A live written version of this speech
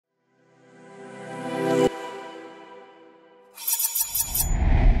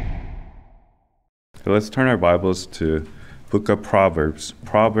Let's turn our Bibles to book of Proverbs,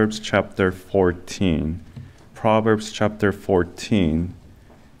 Proverbs chapter 14. Proverbs chapter 14,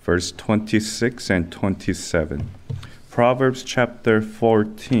 verse 26 and 27. Proverbs chapter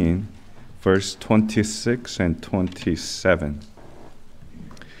 14, verse 26 and 27.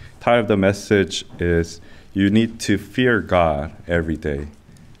 Title of the message is, You Need to Fear God Every Day.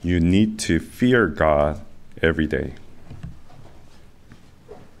 You need to fear God every day.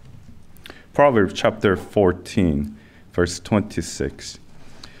 Proverbs chapter 14, verse 26.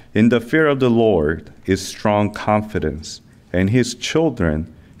 In the fear of the Lord is strong confidence, and his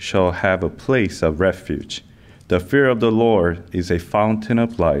children shall have a place of refuge. The fear of the Lord is a fountain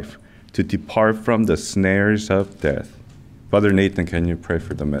of life, to depart from the snares of death. Brother Nathan, can you pray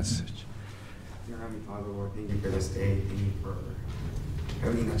for the message? Dear Heavenly Father, Lord, thank you for this day. Thank you for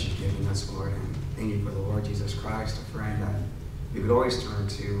everything that you've given us, Lord. And thank you for the Lord Jesus Christ, a friend that we could always turn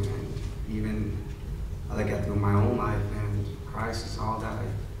to. And even as I get through my own life, and Christ is all that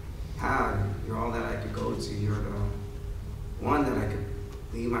I have. You're all that I could go to. You're the one that I could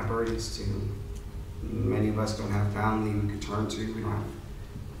leave my burdens to. Many of us don't have family we could turn to.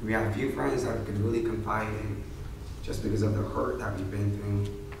 We have a few friends that we could really confide in just because of the hurt that we've been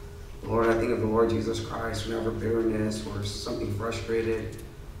through. Lord, I think of the Lord Jesus Christ, whenever bitterness or something frustrated,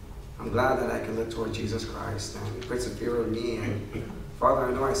 I'm glad that I can look toward Jesus Christ, and it puts a fear of me. And Father,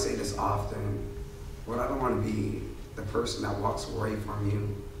 I know I say this often, Lord, I don't want to be the person that walks away from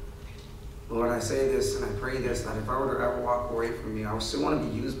you. Lord, I say this and I pray this, that if I were to ever walk away from you, I would still want to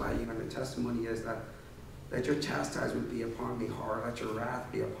be used by you. And the testimony is that let your chastisement be upon me hard, let your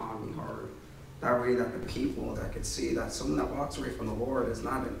wrath be upon me hard. That way that the people that could see that someone that walks away from the Lord is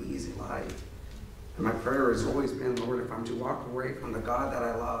not an easy life. And my prayer has always been, Lord, if I'm to walk away from the God that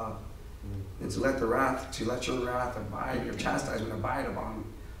I love, and to let your wrath abide, your chastisement abide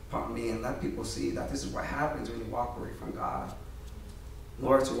upon me, and let people see that this is what happens when you walk away from God.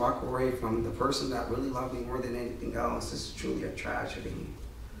 Lord, to walk away from the person that really loved me more than anything else is truly a tragedy.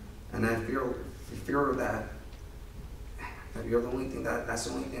 And I fear that you're the only thing that's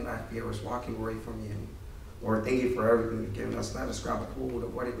the only thing that I fear is walking away from you. Lord, thank you for everything you've given us. Let us grab a hold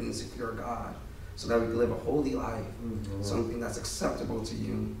of what it means to fear God, so that we can live a holy life, something that's acceptable to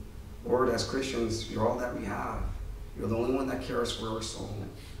you. Lord, as Christians, you're all that we have. You're the only one that cares for our soul.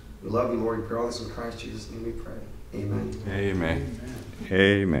 We love you, Lord. We pray all this in Christ Jesus' name we pray. Amen. Amen.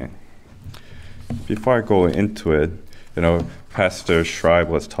 Amen. Before I go into it, Pastor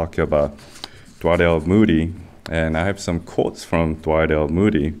Schreiber was talking about Dwight L. Moody, and I have some quotes from Dwight L.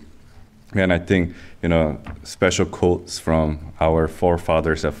 Moody. And I think, special quotes from our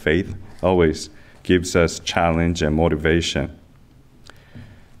forefathers of faith always gives us challenge and motivation.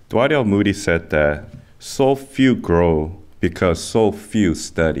 Dwight L. Moody said that so few grow because so few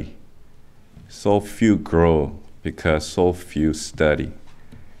study. So few grow because so few study.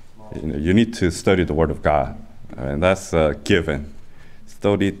 You need to study the Word of God, and that's a given.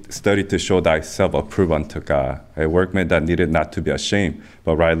 Study to show thyself approved unto God, a workman that needed not to be ashamed,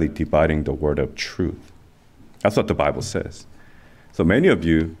 but rightly dividing the word of truth. That's what the Bible says. So many of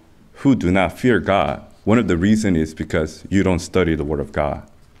you who do not fear God, one of the reasons is because you don't study the Word of God.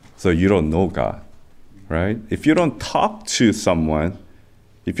 So you don't know God, right? If you don't talk to someone,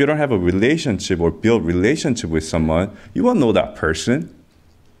 if you don't have a relationship or build relationship with someone, you won't know that person.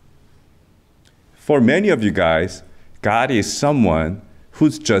 For many of you guys, God is someone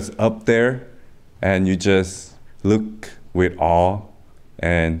who's just up there and you just look with awe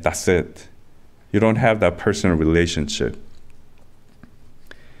and that's it. You don't have that personal relationship.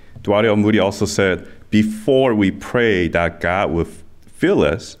 Dwight L. Moody also said, before we pray that God will fill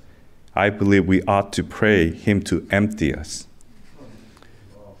us, I believe we ought to pray him to empty us.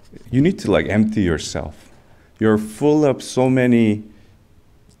 You need to empty yourself. You're full of so many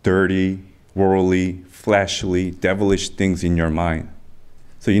dirty, worldly, fleshly, devilish things in your mind.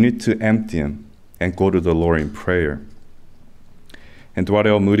 So you need to empty them and go to the Lord in prayer. And Dwight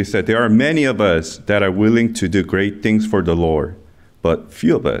L. Moody said, there are many of us that are willing to do great things for the Lord, but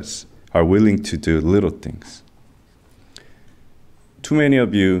few of us are willing to do little things. Too many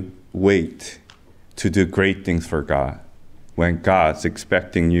of you wait to do great things for God when God's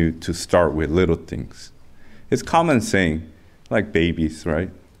expecting you to start with little things. It's common saying, like babies, right?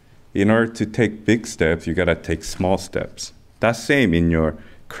 In order to take big steps, you got to take small steps. That's same in your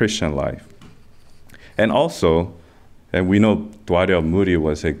Christian life. And also, and we know Dwight L. Moody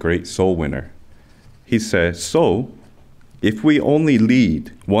was a great soul winner. He said, so if we only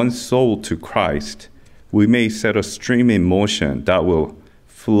lead one soul to Christ, we may set a stream in motion that will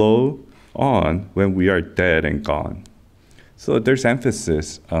flow on when we are dead and gone. So there's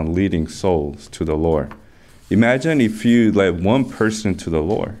emphasis on leading souls to the Lord. Imagine if you led one person to the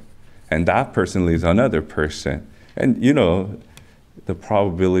Lord, and that person leads another person. And, the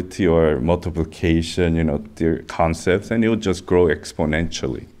probability or multiplication, their concepts, and it will just grow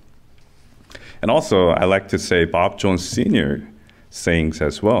exponentially. And also, I like to say Bob Jones Sr. sayings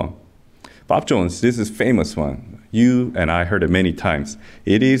as well. Bob Jones, this is a famous one. You and I heard it many times.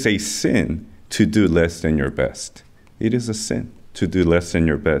 It is a sin to do less than your best. It is a sin to do less than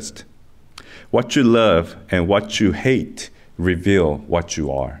your best. What you love and what you hate reveal what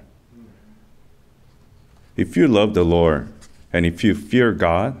you are. If you love the Lord and if you fear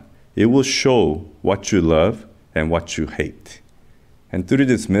God, it will show what you love and what you hate. And through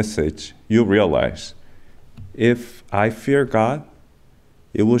this message, you'll realize if I fear God,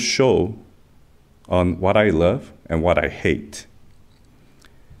 it will show on what I love and what I hate.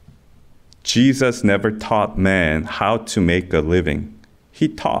 Jesus never taught man how to make a living. He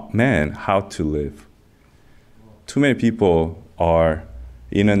taught man how to live. Too many people are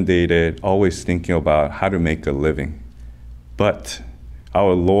inundated, always thinking about how to make a living. But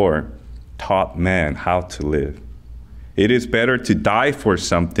our Lord taught man how to live. It is better to die for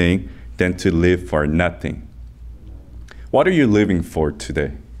something than to live for nothing. What are you living for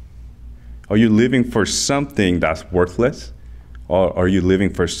today? Are you living for something that's worthless? Or are you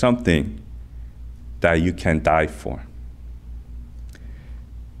living for something that you can die for?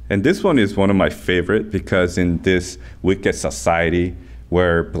 And this one is one of my favorite because in this wicked society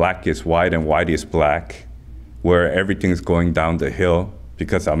where black is white and white is black, where everything's going down the hill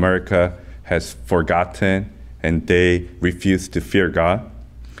because America has forgotten and they refuse to fear God,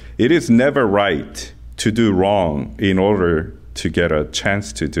 it is never right to do wrong in order to get a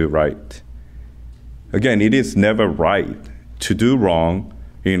chance to do right. Again, it is never right to do wrong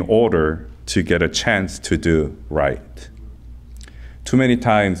in order to get a chance to do right. Too many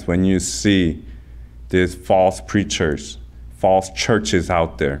times when you see these false preachers, false churches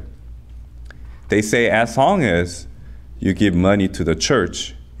out there, they say as long as you give money to the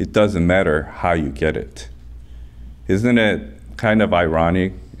church, it doesn't matter how you get it. Isn't it kind of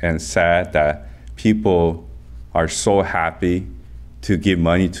ironic and sad that people are so happy to give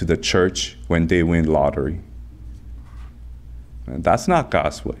money to the church when they win lottery? And that's not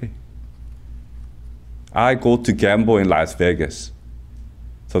God's way. I go to gamble in Las Vegas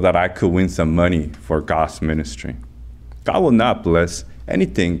so that I could win some money for God's ministry. God will not bless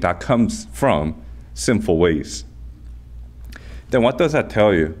anything that comes from sinful ways. Then what does that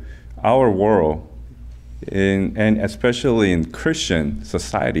tell you? Our world, and especially in Christian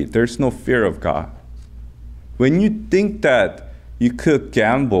society, there's no fear of God. When you think that you could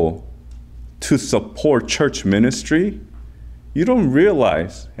gamble to support church ministry, you don't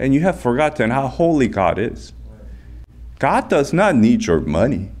realize and you have forgotten how holy God is. God does not need your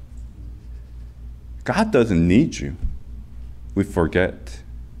money. God doesn't need you. We forget.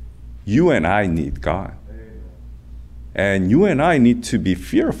 You and I need God. And you and I need to be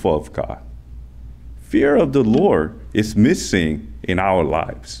fearful of God. Fear of the Lord is missing in our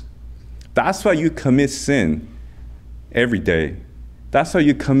lives. That's why you commit sin every day. That's why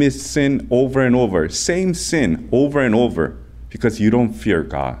you commit sin over and over. Same sin over and over because you don't fear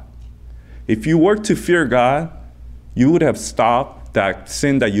God. If you were to fear God, you would have stopped that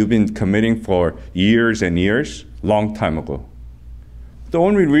sin that you've been committing for years and years, long time ago. The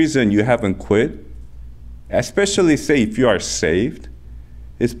only reason you haven't quit, especially say if you are saved,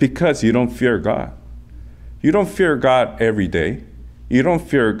 is because you don't fear God. You don't fear God every day. You don't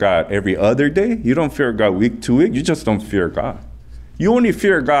fear God every other day. You don't fear God week to week. You just don't fear God. You only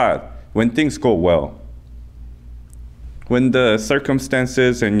fear God when things go well. When the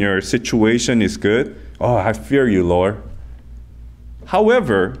circumstances and your situation is good, oh, I fear you, Lord.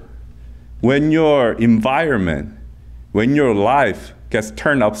 However, when your environment, when your life gets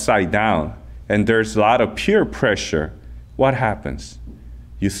turned upside down and there's a lot of peer pressure, what happens?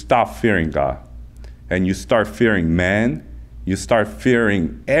 You stop fearing God and you start fearing man. You start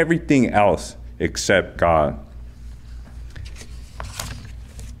fearing everything else except God.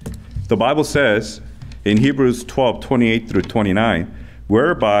 The Bible says in Hebrews 12:28 through 29,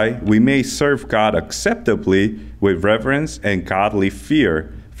 whereby we may serve God acceptably with reverence and godly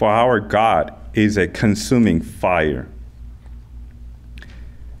fear, for our God is a consuming fire.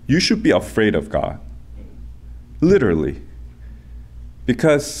 You should be afraid of God, literally,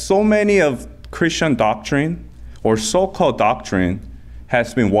 because so many of Christian doctrine or so-called doctrine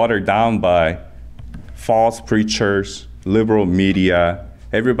has been watered down by false preachers, liberal media.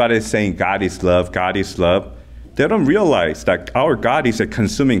 Everybody is saying God is love, God is love. They don't realize that our God is a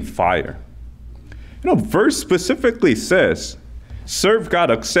consuming fire. Verse specifically says, serve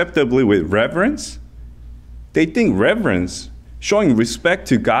God acceptably with reverence. They think reverence, showing respect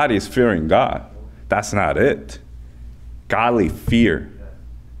to God, is fearing God. That's not it. Godly fear.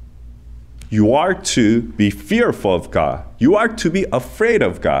 You are to be fearful of God. You are to be afraid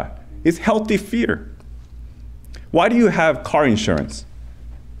of God. It's healthy fear. Why do you have car insurance?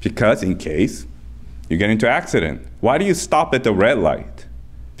 Because in case you get into an accident. Why do you stop at the red light?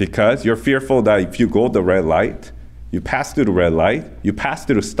 Because you're fearful that if you go the red light, you pass through the red light, you pass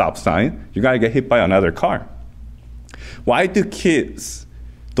through the stop sign, you're going to get hit by another car. Why do kids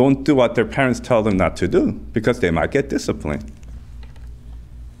don't do what their parents tell them not to do? Because they might get disciplined.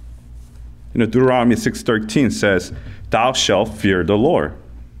 Deuteronomy 6:13 says, thou shalt fear the Lord,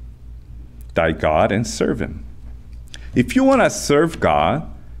 thy God, and serve him. If you want to serve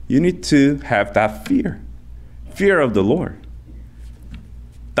God, you need to have that fear of the Lord.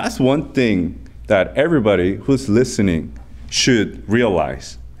 That's one thing that everybody who's listening should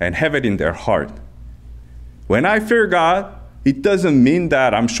realize and have it in their heart. When I fear God, it doesn't mean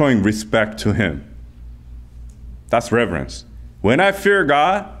that I'm showing respect to him. That's reverence. When I fear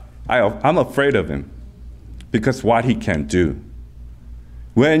God, I'm afraid of him because what he can do.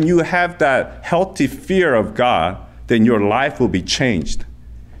 When you have that healthy fear of God, then your life will be changed.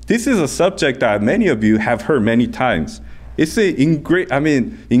 This is a subject that many of you have heard many times. It's ingrained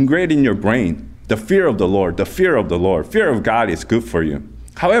in your brain. The fear of the Lord, the fear of the Lord. Fear of God is good for you.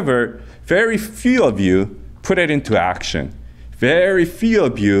 However, very few of you put it into action. Very few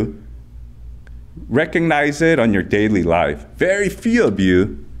of you recognize it on your daily life. Very few of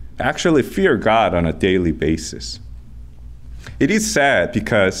you actually fear God on a daily basis. It is sad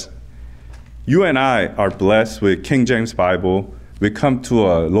because you and I are blessed with King James Bible. We come to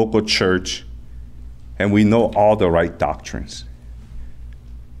a local church and we know all the right doctrines.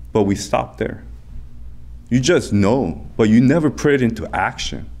 But we stop there. You just know, but you never put it into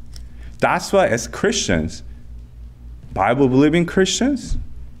action. That's why as Christians, Bible-believing Christians,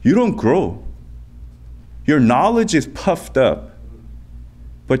 you don't grow. Your knowledge is puffed up,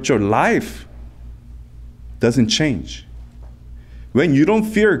 but your life doesn't change. When you don't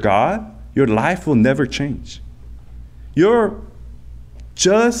fear God, your life will never change. You're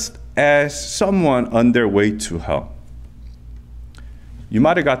just as someone on their way to hell. You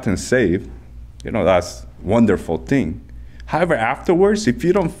might have gotten saved. That's a wonderful thing. However, afterwards, if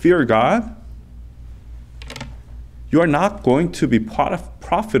you don't fear God, you are not going to be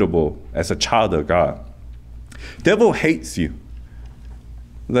profitable as a child of God. Devil hates you.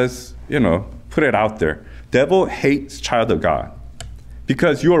 Let's, put it out there. Devil hates child of God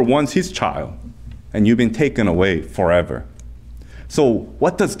because you are once his child and you've been taken away forever. So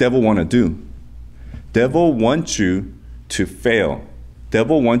what does devil want to do? Devil wants you to fail.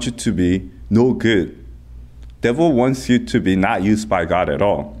 Devil wants you to be no good. Devil wants you to be not used by God at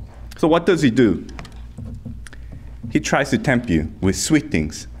all. So what does he do? He tries to tempt you with sweet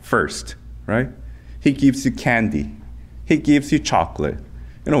things first, right? He gives you candy. He gives you chocolate.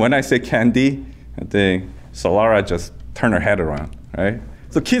 When I say candy, I think Solara just turned her head around, right?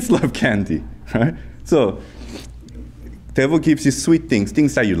 So kids love candy, right? So devil gives you sweet things,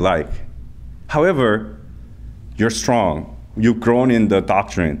 things that you like. However, you're strong. You've grown in the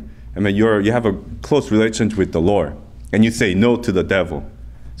doctrine. You have a close relationship with the Lord, and you say no to the devil.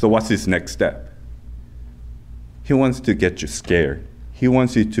 So what's his next step? He wants to get you scared. He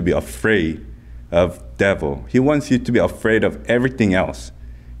wants you to be afraid of devil. He wants you to be afraid of everything else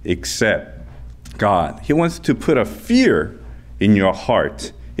except God. He wants to put a fear in your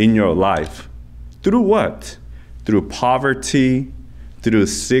heart, in your life. Through what? Through poverty, through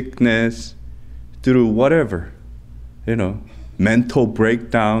sickness, through whatever, mental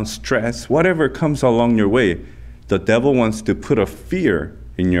breakdown, stress, whatever comes along your way. The devil wants to put a fear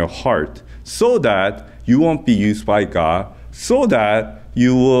in your heart so that you won't be used by God, so that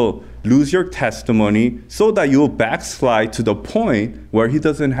you will lose your testimony, so that you will backslide to the point where he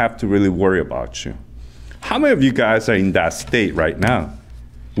doesn't have to really worry about you. How many of you guys are in that state right now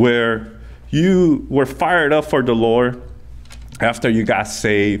where you were fired up for the Lord after you got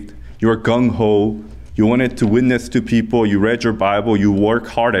saved, you were gung-ho, you wanted to witness to people, you read your Bible, you work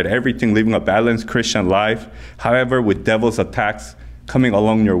hard at everything, living a balanced Christian life. However, with devil's attacks coming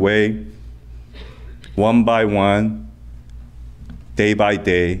along your way, one by one, day by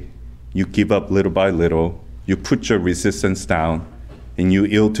day, you give up little by little, you put your resistance down, and you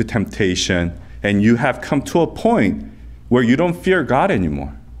yield to temptation, and you have come to a point where you don't fear God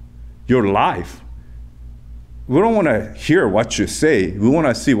anymore. Your life, we don't want to hear what you say, we want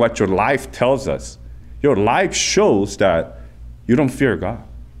to see what your life tells us. Your life shows that you don't fear God.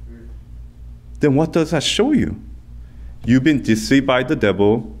 then what does that show you? You've been deceived by the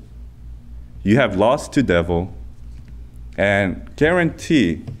devil. You have lost to devil. And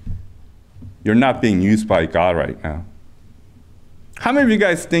guarantee you're not being used by God right now. How many of you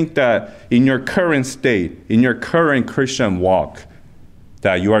guys think that in your current state, in your current Christian walk,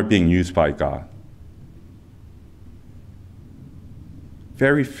 that you are being used by God?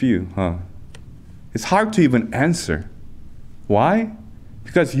 Very few, huh? It's hard to even answer. Why?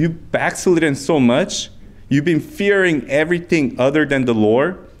 Because you've backslidden so much. You've been fearing everything other than the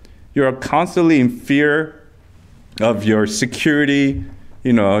Lord. You're constantly in fear of your security,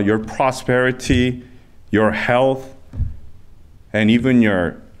 your prosperity, your health, and even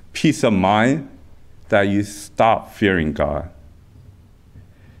your peace of mind, that you stop fearing God.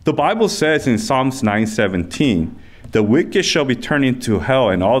 The Bible says in Psalms 9:17, the wicked shall be turned into hell,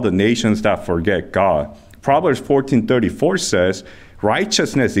 and all the nations that forget God. Proverbs 14:34 says,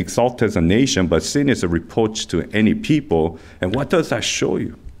 righteousness exalteth a nation, but sin is a reproach to any people. And what does that show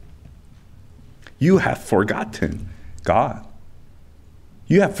you? You have forgotten God.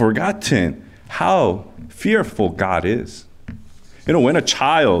 You have forgotten how fearful God is. When a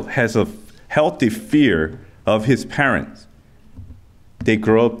child has a healthy fear of his parents, they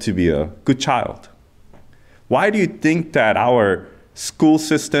grow up to be a good child. Why do you think that our school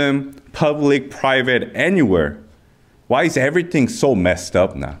system, public, private, anywhere, why is everything so messed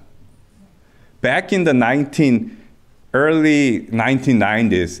up now? Back in the early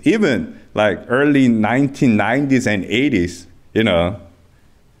 1990s, even like early 1990s and 80s,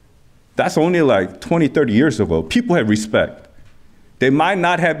 that's only like 20, 30 years ago. People had respect. They might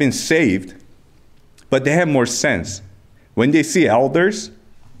not have been saved, but they have more sense. When they see elders,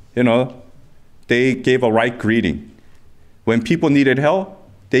 they gave a right greeting. When people needed help,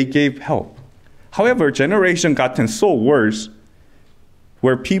 they gave help. However, generation gotten so worse,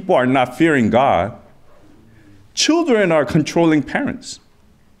 where people are not fearing God. Children are controlling parents.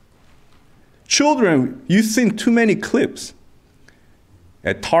 Children, you've seen too many clips.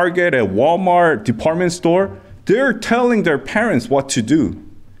 At Target, at Walmart, department store, they're telling their parents what to do.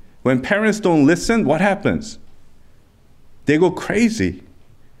 When parents don't listen, what happens? They go crazy.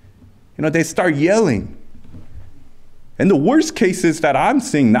 They start yelling. And the worst cases that I'm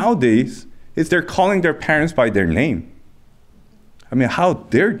seeing nowadays is they're calling their parents by their name. How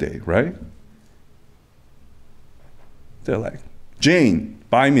dare they, right? They're like, Jane,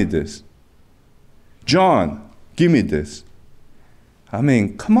 buy me this. John, give me this.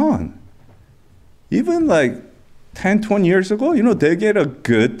 Come on. Even like 10, 20 years ago, they get a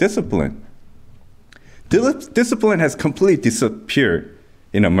good discipline. Discipline has completely disappeared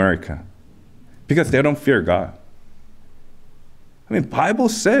in America because they don't fear God. Bible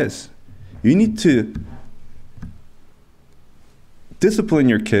says you need to discipline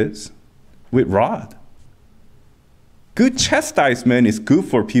your kids with rod. Good chastisement is good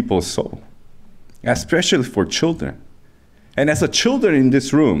for people's soul, especially for children. And as a children in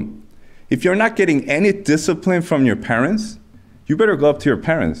this room, if you're not getting any discipline from your parents, you better go up to your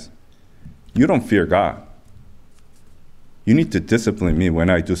parents. You don't fear God. You need to discipline me when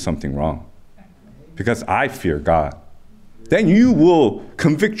I do something wrong, because I fear God. Then you will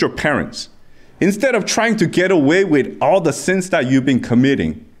convict your parents. Instead of trying to get away with all the sins that you've been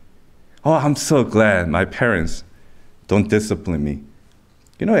committing. Oh, I'm so glad my parents don't discipline me.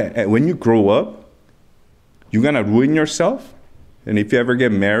 When you grow up, you're going to ruin yourself. And if you ever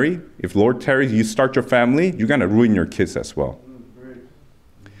get married, if Lord tarries, you start your family, you're going to ruin your kids as well.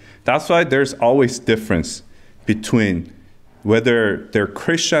 That's why there's always difference between whether they're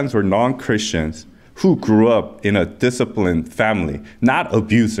Christians or non-Christians who grew up in a disciplined family, not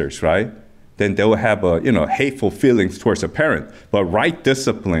abusers, right? Then they will have hateful feelings towards a parent. But right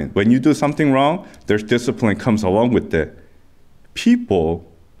discipline, when you do something wrong, there's discipline comes along with it. People,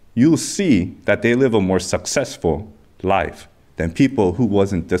 you'll see that they live a more successful life than people who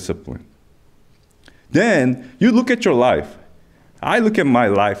wasn't disciplined. Then you look at your life. I look at my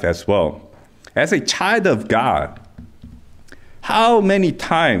life as well. As a child of God, how many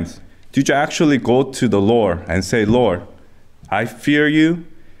times did you actually go to the Lord and say, Lord, I fear you.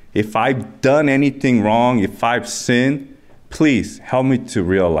 If I've done anything wrong, if I've sinned, please help me to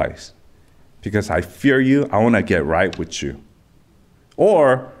realize. Because I fear you, I want to get right with you.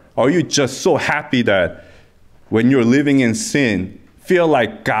 Or are you just so happy that when you're living in sin, feel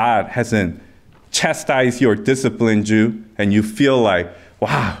like God hasn't chastised you or disciplined you, and you feel like,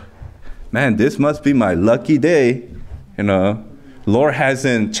 wow, man, this must be my lucky day. Lord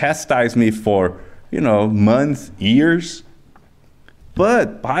hasn't chastised me for, months, years.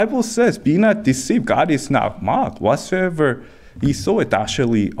 But Bible says, be not deceived. God is not mocked. Whatsoever ye sow, it thou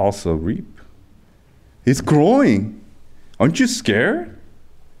shalt also reap. It's growing. Aren't you scared?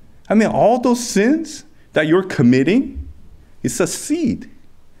 I mean, all those sins that you're committing, it's a seed.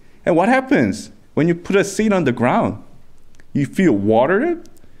 And what happens when you put a seed on the ground? You feel water it,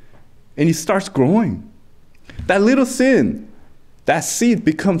 and it starts growing. That little sin, that seed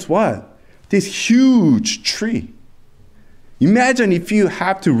becomes what? This huge tree. Imagine if you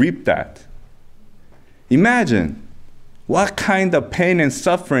have to reap that. Imagine what kind of pain and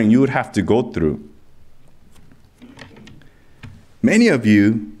suffering you would have to go through. Many of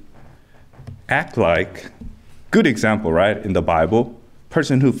you act like, good example, right, in the Bible,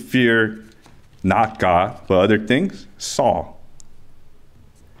 person who feared not God, but other things, Saul.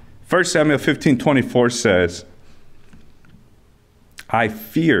 1 Samuel 15:24 says, I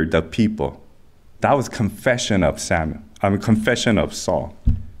feared the people. That was confession of confession of Saul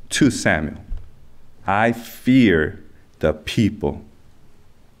to Samuel. I fear the people.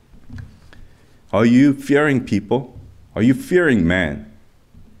 Are you fearing people? Are you fearing man?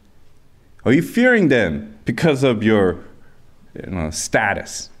 Are you fearing them because of your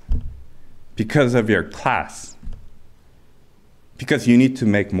status? Because of your class? Because you need to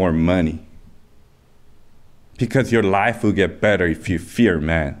make more money? Because your life will get better if you fear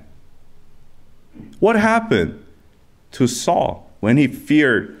man? What happened to Saul when he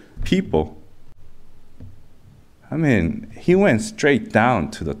feared people? I mean, he went straight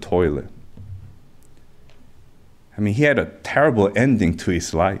down to the toilet. I mean, he had a terrible ending to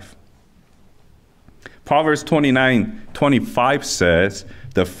his life. Proverbs 29:25 says,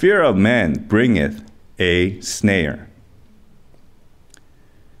 the fear of man bringeth a snare.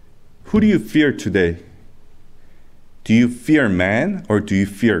 Who do you fear today? Do you fear man or do you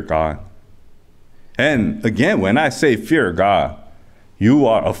fear God? And again, when I say fear God, you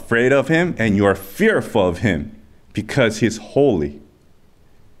are afraid of him and you are fearful of him because he's holy.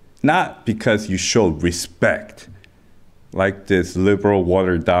 Not because you show respect, like this liberal,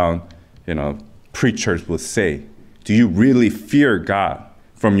 watered down, preachers will say. Do you really fear God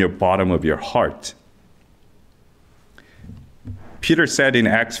from your bottom of your heart? Peter said in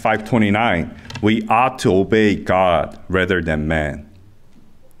Acts 5:29, we ought to obey God rather than man.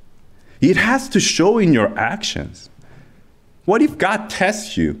 It has to show in your actions. What if God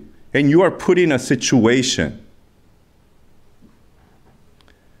tests you and you are put in a situation?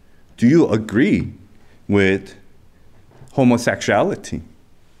 Do you agree with homosexuality?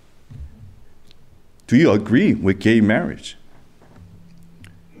 Do you agree with gay marriage?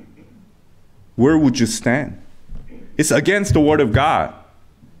 Where would you stand? It's against the word of God.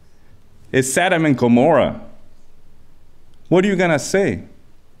 It's Sodom and Gomorrah. What are you going to say?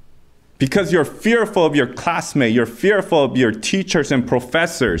 Because you're fearful of your classmate, you're fearful of your teachers and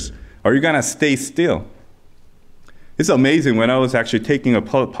professors, are you going to stay still? It's amazing, when I was actually taking a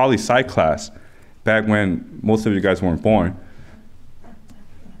poli-sci class, back when most of you guys weren't born,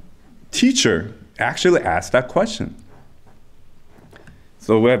 teacher actually asked that question.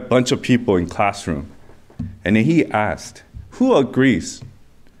 So we had a bunch of people in classroom, and then he asked, who agrees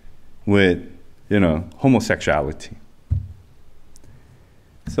with, homosexuality?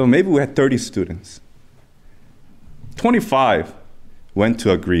 So maybe we had 30 students. 25 went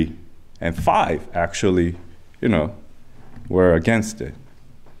to agree, and 5 actually, were against it.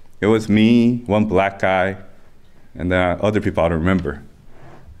 It was me, one black guy, and then other people I don't remember.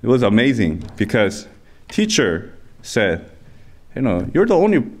 It was amazing because teacher said, you're the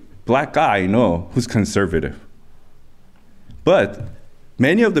only black guy I know who's conservative. But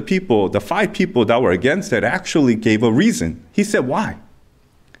many of the people, the 5 people that were against it, actually gave a reason. He said, why?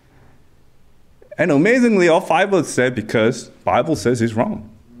 And amazingly, all 5 of us said, because the Bible says he's wrong.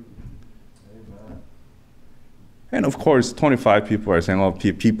 Amen. And of course, 25 people are saying, oh,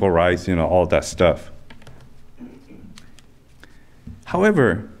 people rights, all that stuff.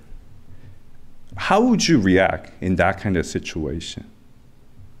 However, how would you react in that kind of situation?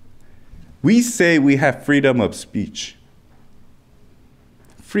 We say we have freedom of speech.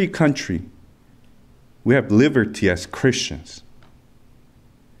 Free country. We have liberty as Christians.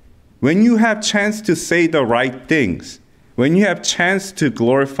 When you have chance to say the right things, when you have chance to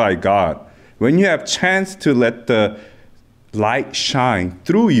glorify God, when you have chance to let the light shine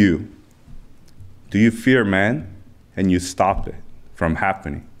through you, do you fear man and you stop it from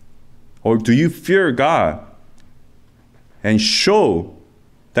happening? Or do you fear God and show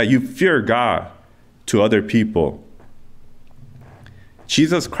that you fear God to other people?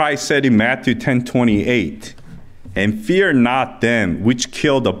 Jesus Christ said in Matthew 10:28, and fear not them which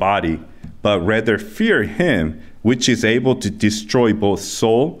kill the body, but rather fear him which is able to destroy both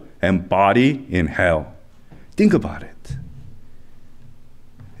soul and body in hell. Think about it.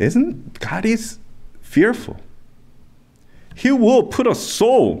 Isn't God is fearful. He will put a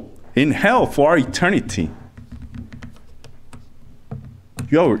soul in hell for eternity.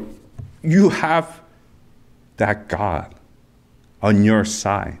 You have that God on your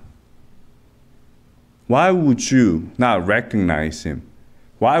side. Why would you not recognize him?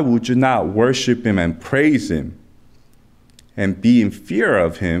 Why would you not worship him and praise him and be in fear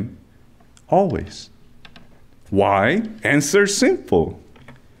of him always? Why? Answer simple.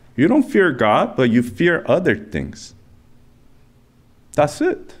 You don't fear God, but you fear other things. That's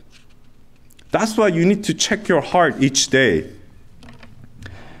it. That's why you need to check your heart each day.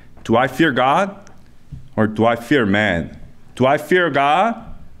 Do I fear God or do I fear man? Do I fear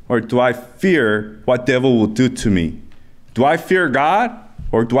God or do I fear what devil will do to me? Do I fear God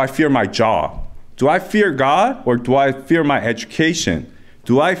or do I fear my job? Do I fear God or do I fear my education?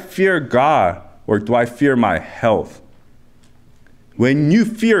 Do I fear God or do I fear my health? When you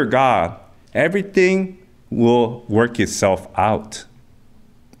fear God, everything will work itself out.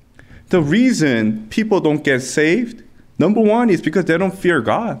 The reason people don't get saved, number one, is because they don't fear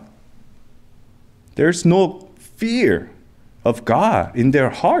God. There's no fear of God in their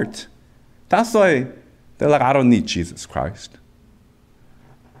heart. That's why they're like, I don't need Jesus Christ.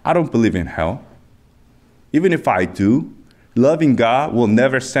 I don't believe in hell. Even if I do, loving God will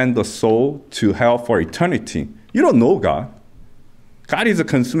never send the soul to hell for eternity. You don't know God. God is a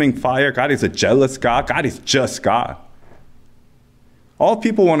consuming fire. God is a jealous God. God is just God. All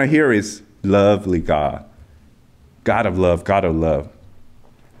people want to hear is lovely God. God of love, God of love.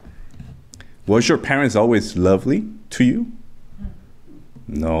 Was your parents always lovely to you?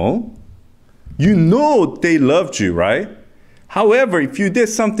 No. You know they loved you, right? However, if you did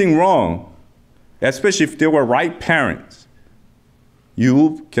something wrong, especially if they were right parents,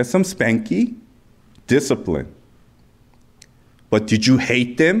 you get some spanky, discipline. But did you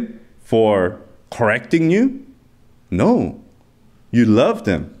hate them for correcting you? No. You love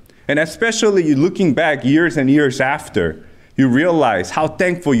them. And especially you looking back years and years after, you realize how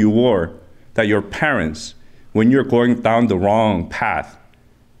thankful you were that your parents, when you're going down the wrong path,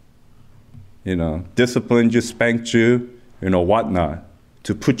 disciplined you, spanked you, whatnot,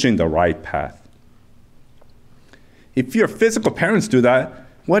 to put you in the right path. If your physical parents do that,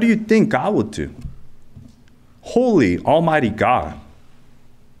 what do you think God would do? Holy, almighty God.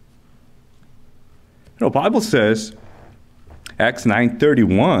 The Bible says, Acts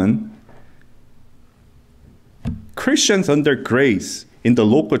 9:31, Christians under grace in the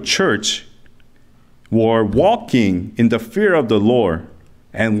local church were walking in the fear of the Lord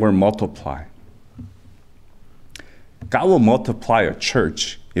and were multiplied. God will multiply a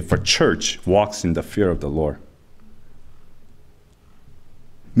church if a church walks in the fear of the Lord.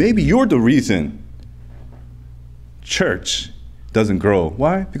 Maybe you're the reason church doesn't grow.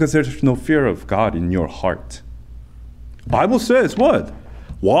 Why? Because there's no fear of God in your heart. Bible says what?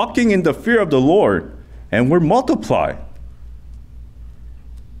 Walking in the fear of the Lord and we're multiplied.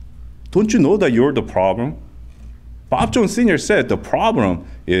 Don't you know that you're the problem? Bob Jones Sr. said the problem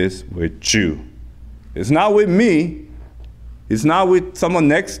is with you. It's not with me. It's not with someone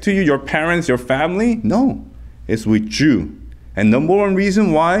next to you, your parents, your family. No, it's with you. And number one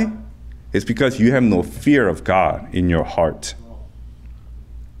reason why is because you have no fear of God in your heart.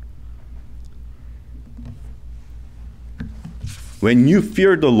 When you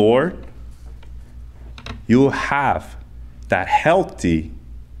fear the Lord, you have that healthy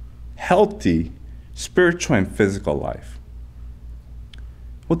spiritual and physical life.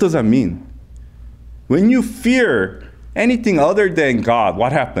 What does that mean? When you fear anything other than God,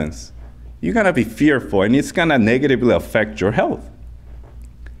 what happens? You're going to be fearful, and it's going to negatively affect your health.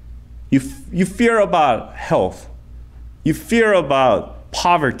 You fear about health. You fear about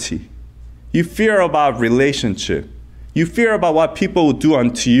poverty. You fear about relationship. You fear about what people will do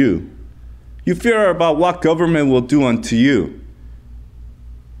unto you. You fear about what government will do unto you.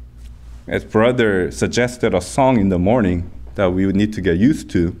 As brother suggested a song in the morning that we would need to get used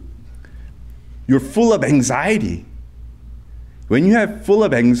to, you're full of anxiety. When you have full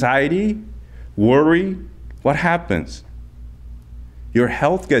of anxiety, worry, what happens? Your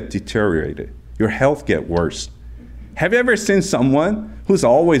health gets deteriorated. Your health gets worse. Have you ever seen someone who's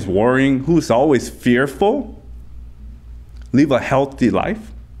always worrying, who's always fearful, live a healthy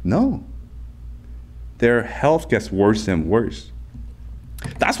life? No. Their health gets worse and worse.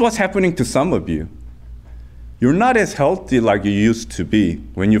 That's what's happening to some of you. You're not as healthy like you used to be.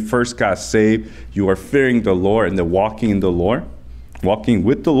 When you first got saved, you were fearing the Lord and then walking in the Lord, walking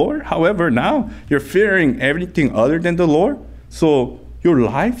with the Lord. However, now you're fearing everything other than the Lord. So your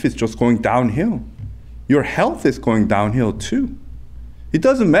life is just going downhill. Your health is going downhill too. It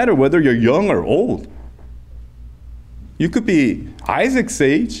doesn't matter whether you're young or old. You could be Isaac's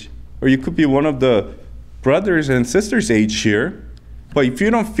age, or you could be one of the brothers and sisters' age here. But if you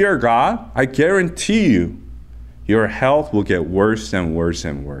don't fear God, I guarantee you, your health will get worse and worse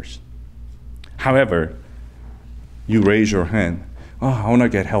and worse. However, you raise your hand. Oh, I want to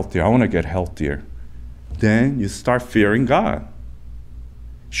get healthier. I want to get healthier. Then you start fearing God.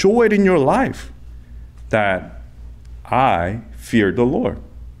 Show it in your life that I fear the Lord.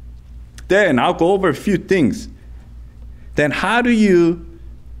 Then I'll go over a few things. Then how do you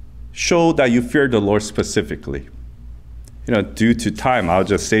show that you fear the Lord specifically? Due to time, I'll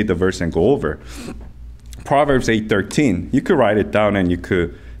just say the verse and go over. Proverbs 8:13. You could write it down and you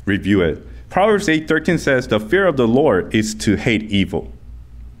could review it. Proverbs 8:13 says, the fear of the Lord is to hate evil.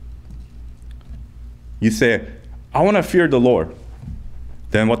 You say, I want to fear the Lord.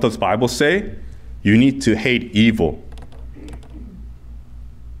 Then what does the Bible say? You need to hate evil.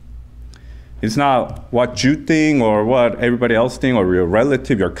 It's not what you think or what everybody else thinks or your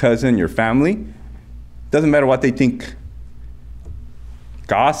relative, your cousin, your family. Doesn't matter what they think.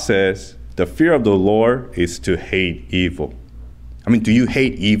 God says the fear of the Lord is to hate evil. Do you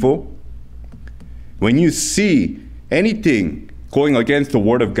hate evil? When you see anything going against the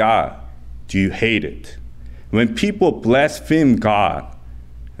Word of God, do you hate it? When people blaspheme God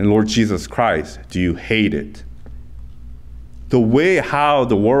and Lord Jesus Christ, do you hate it? The way how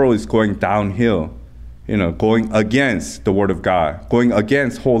the world is going downhill, going against the Word of God, going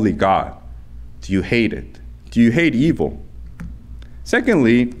against holy God, do you hate it? Do you hate evil?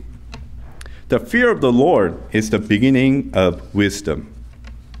 Secondly, the fear of the Lord is the beginning of wisdom.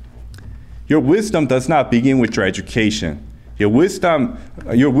 Your wisdom does not begin with your education. Your wisdom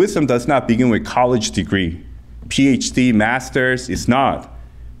does not begin with college degree, PhD, master's. It's not.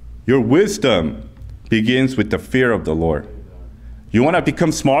 Your wisdom begins with the fear of the Lord. You want to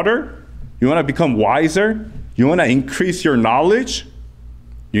become smarter? You want to become wiser? You want to increase your knowledge?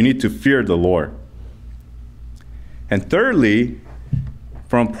 You need to fear the Lord. And thirdly,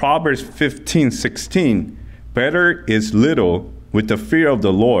 from Proverbs 15:16, better is little with the fear of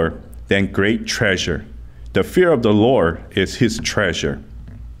the Lord than great treasure. The fear of the Lord is his treasure.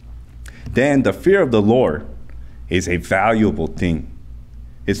 Then the fear of the Lord is a valuable thing.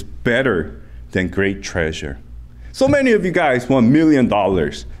 It's better than great treasure. So many of you guys want $1 million,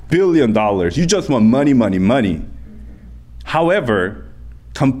 $1 billion. You just want money, money, money. However,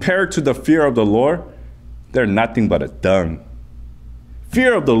 compared to the fear of the Lord, they're nothing but a dung.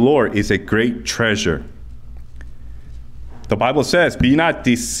 Fear of the Lord is a great treasure. The Bible says, be not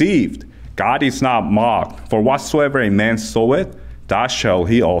deceived. God is not mocked. For whatsoever a man soweth, that shall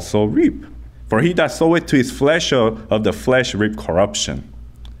he also reap. For he that soweth to his flesh of the flesh reap corruption.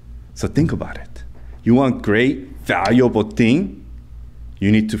 So think about it. You want great, valuable thing?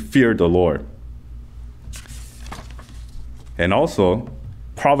 You need to fear the Lord. And also,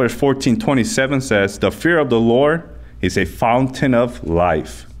 Proverbs 14:27 says, the fear of the Lord is a fountain of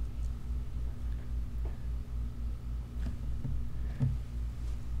life.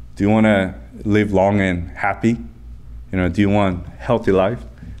 Do you want to live long and happy? Do you want healthy life?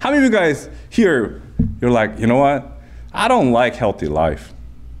 How many of you guys here, you're like, you know what? I don't like healthy life.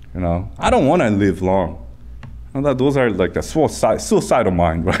 I don't want to live long. Those are like the suicidal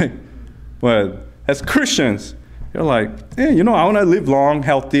mind, right? But as Christians, you're like, hey, I want to live long,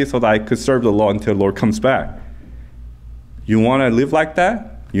 healthy, so that I could serve the Lord until the Lord comes back. You want to live like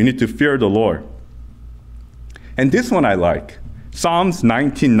that? You need to fear the Lord. And this one I like. Psalms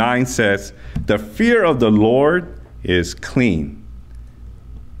 19:9 says, the fear of the Lord is clean.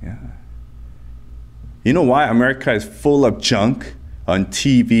 Yeah. You know why America is full of junk on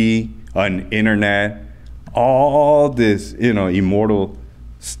TV, on internet, all this, immoral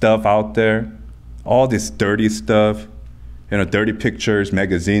stuff out there, all this dirty stuff, dirty pictures,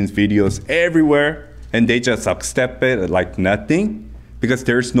 magazines, videos, everywhere, and they just accept it like nothing because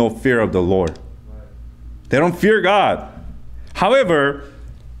there's no fear of the Lord. They don't fear God. However,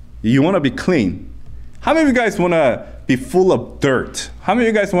 you want to be clean. How many of you guys want to be full of dirt? How many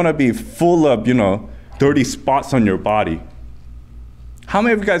of you guys want to be full of, dirty spots on your body? How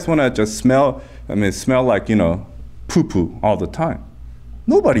many of you guys want to just smell like, poo-poo all the time?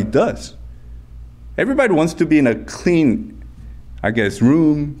 Nobody does. Everybody wants to be in a clean,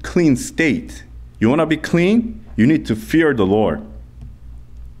 room, clean state. You want to be clean? You need to fear the Lord.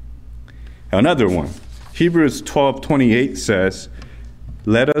 Another one. Hebrews 12:28 says,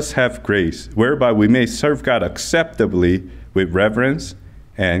 let us have grace, whereby we may serve God acceptably with reverence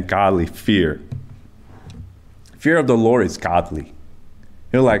and godly fear. Fear of the Lord is godly.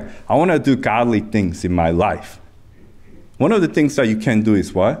 You're like, I want to do godly things in my life. One of the things that you can do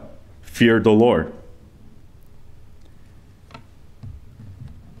is what? Fear the Lord.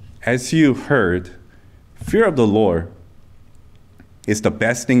 as you heard, fear of the Lord is the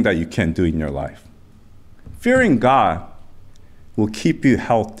best thing that you can do in your life. Fearing God will keep you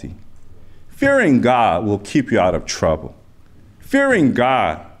healthy. Fearing God will keep you out of trouble. Fearing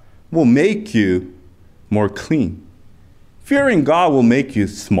God will make you more clean. Fearing God will make you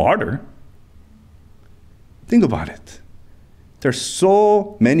smarter. Think about it. There's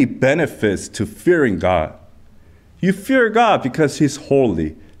so many benefits to fearing God. You fear God because He's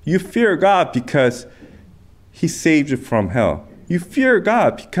holy. You fear God because He saved you from hell. You fear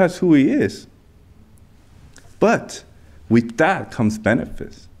God because who He is. But with that comes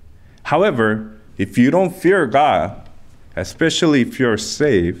benefits. However, if you don't fear God, especially if you're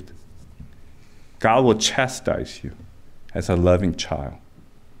saved, God will chastise you as a loving child.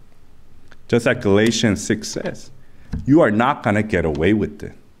 Just like Galatians 6 says, you are not going to get away with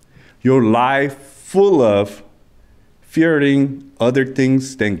it. Your life full of fearing other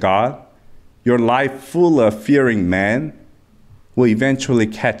things than God, your life full of fearing man, will eventually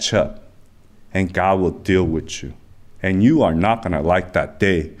catch up, and God will deal with you. And you are not going to like that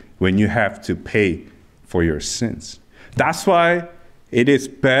day when you have to pay for your sins. That's why it is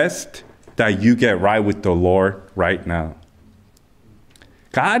best that you get right with the Lord right now.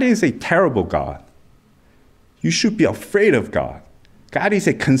 God is a terrible God. You should be afraid of God. God is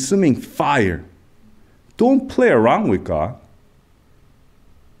a consuming fire. Don't play around with God.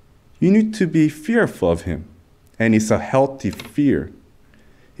 You need to be fearful of Him. And it's a healthy fear.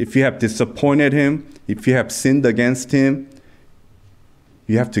 If you have disappointed Him, if you have sinned against Him,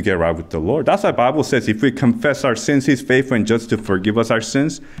 you have to get right with the Lord. That's why the Bible says if we confess our sins, He's faithful and just to forgive us our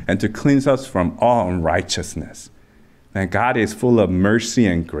sins and to cleanse us from all unrighteousness. And God is full of mercy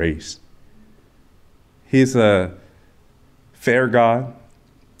and grace. He's a fair God,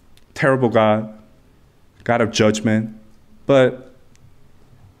 terrible God, God of judgment. But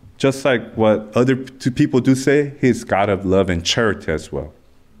just like what other two people do say, He's God of love and charity as well.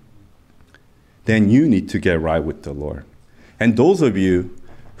 Then you need to get right with the Lord. And those of you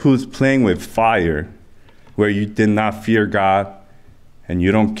who's playing with fire, where you did not fear God and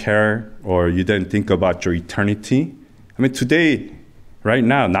you don't care or you didn't think about your eternity, I mean, today, right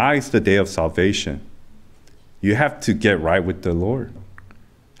now is the day of salvation. You have to get right with the Lord.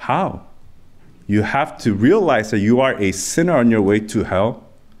 How? You have to realize that you are a sinner on your way to hell.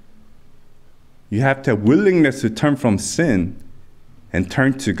 You have to have willingness to turn from sin and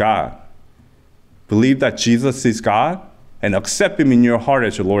turn to God. Believe that Jesus is God and accept Him in your heart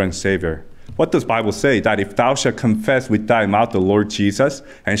as your Lord and Savior. What does the Bible say? That if thou shalt confess with thy mouth the Lord Jesus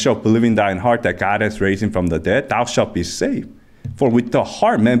and shalt believe in thine heart that God has raised Him from the dead, thou shalt be saved. For with the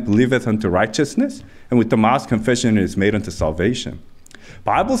heart man believeth unto righteousness, and with the mouth confession is made unto salvation. The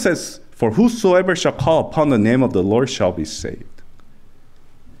Bible says, for whosoever shall call upon the name of the Lord shall be saved.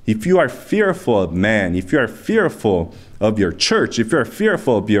 If you are fearful of man, if you are fearful of your church, if you are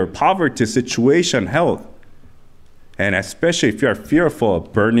fearful of your poverty situation, health, and especially if you are fearful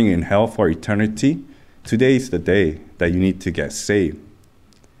of burning in hell for eternity, today is the day that you need to get saved.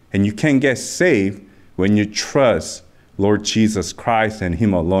 And you can get saved when you trust Lord Jesus Christ and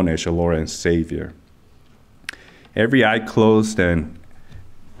Him alone as your Lord and Savior. Every eye closed and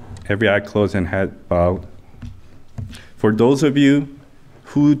head bowed. For those of you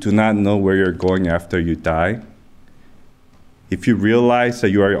who do not know where you're going after you die, if you realize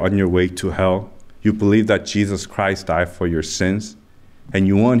that you are on your way to hell, you believe that Jesus Christ died for your sins, and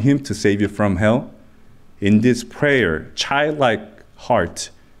you want Him to save you from hell, in this prayer, childlike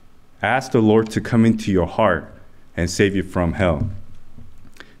heart, ask the Lord to come into your heart and save you from hell.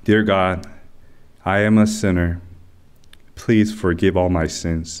 Dear God, I am a sinner. Please forgive all my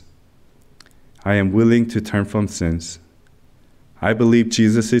sins. I am willing to turn from sins. I believe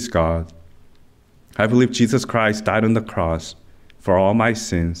Jesus is God. I believe Jesus Christ died on the cross for all my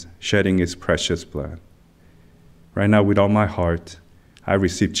sins, shedding His precious blood. Right now, with all my heart, I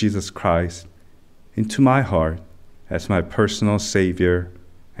receive Jesus Christ into my heart as my personal Savior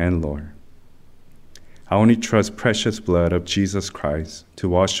and Lord. I only trust precious blood of Jesus Christ to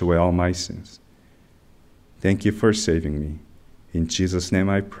wash away all my sins. Thank you for saving me. In Jesus' name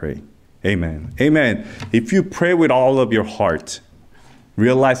I pray. Amen. Amen. If you pray with all of your heart,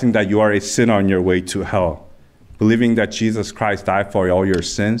 realizing that you are a sinner on your way to hell, believing that Jesus Christ died for all your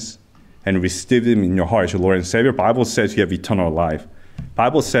sins, and receive Him in your heart as your Lord and Savior, Bible says you have eternal life.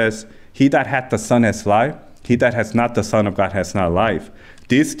 Bible says, he that hath the Son has life, he that has not the Son of God has not life.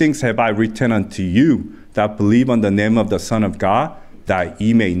 These things have I written unto you that believe on the name of the Son of God, that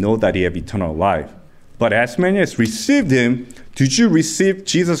ye may know that ye have eternal life. But as many as received Him, did you receive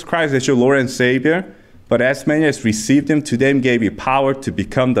Jesus Christ as your Lord and Savior? But as many as received him, to them gave he power to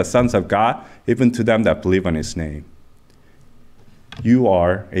become the sons of God, even to them that believe on his name. You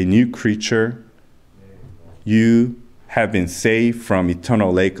are a new creature. You have been saved from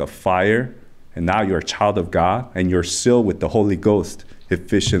eternal lake of fire, and now you're a child of God, and you're sealed with the Holy Ghost,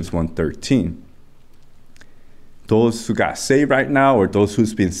 Ephesians 1:13. Those who got saved right now, or those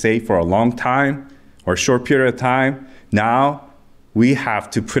who's been saved for a long time, or a short period of time, now we have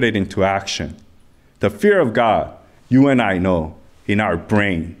to put it into action. The fear of God, you and I know in our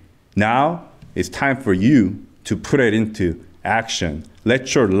brain. Now it's time for you to put it into action.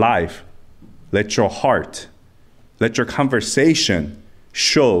 Let your life, let your heart, let your conversation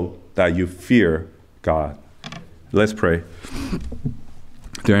show that you fear God. Let's pray.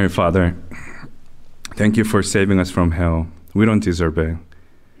 Dear Heavenly Father, thank you for saving us from hell. We don't deserve it,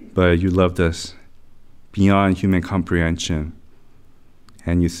 but you loved us beyond human comprehension,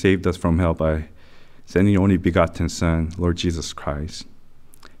 and you saved us from hell by sending your only begotten Son, Lord Jesus Christ.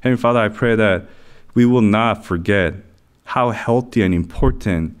 Heavenly Father, I pray that we will not forget how healthy and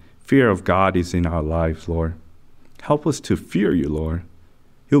important fear of God is in our lives, Lord. Help us to fear you, Lord.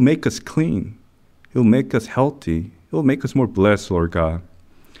 He'll make us clean. He'll make us healthy. He'll make us more blessed, Lord God.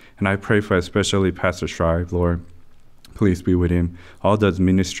 And I pray for especially Pastor Shrive, Lord. Please be with him. All the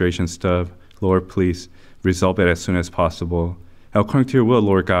administration stuff, Lord, please resolve it as soon as possible. According to your will,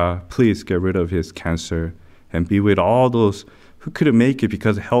 Lord God, please get rid of his cancer and be with all those who couldn't make it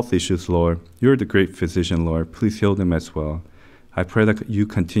because of health issues, Lord. You're the great physician, Lord. Please heal them as well. I pray that you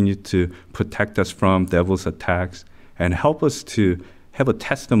continue to protect us from devil's attacks and help us to have a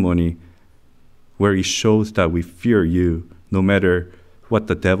testimony where it shows that we fear you no matter what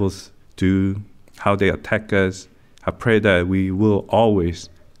the devils do, how they attack us. I pray that we will always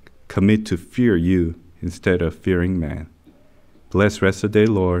commit to fear you instead of fearing man. Bless rest of the day,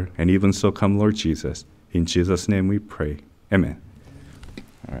 Lord, and even so come, Lord Jesus. In Jesus' name we pray. Amen.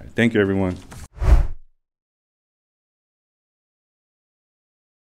 All right. Thank you, everyone.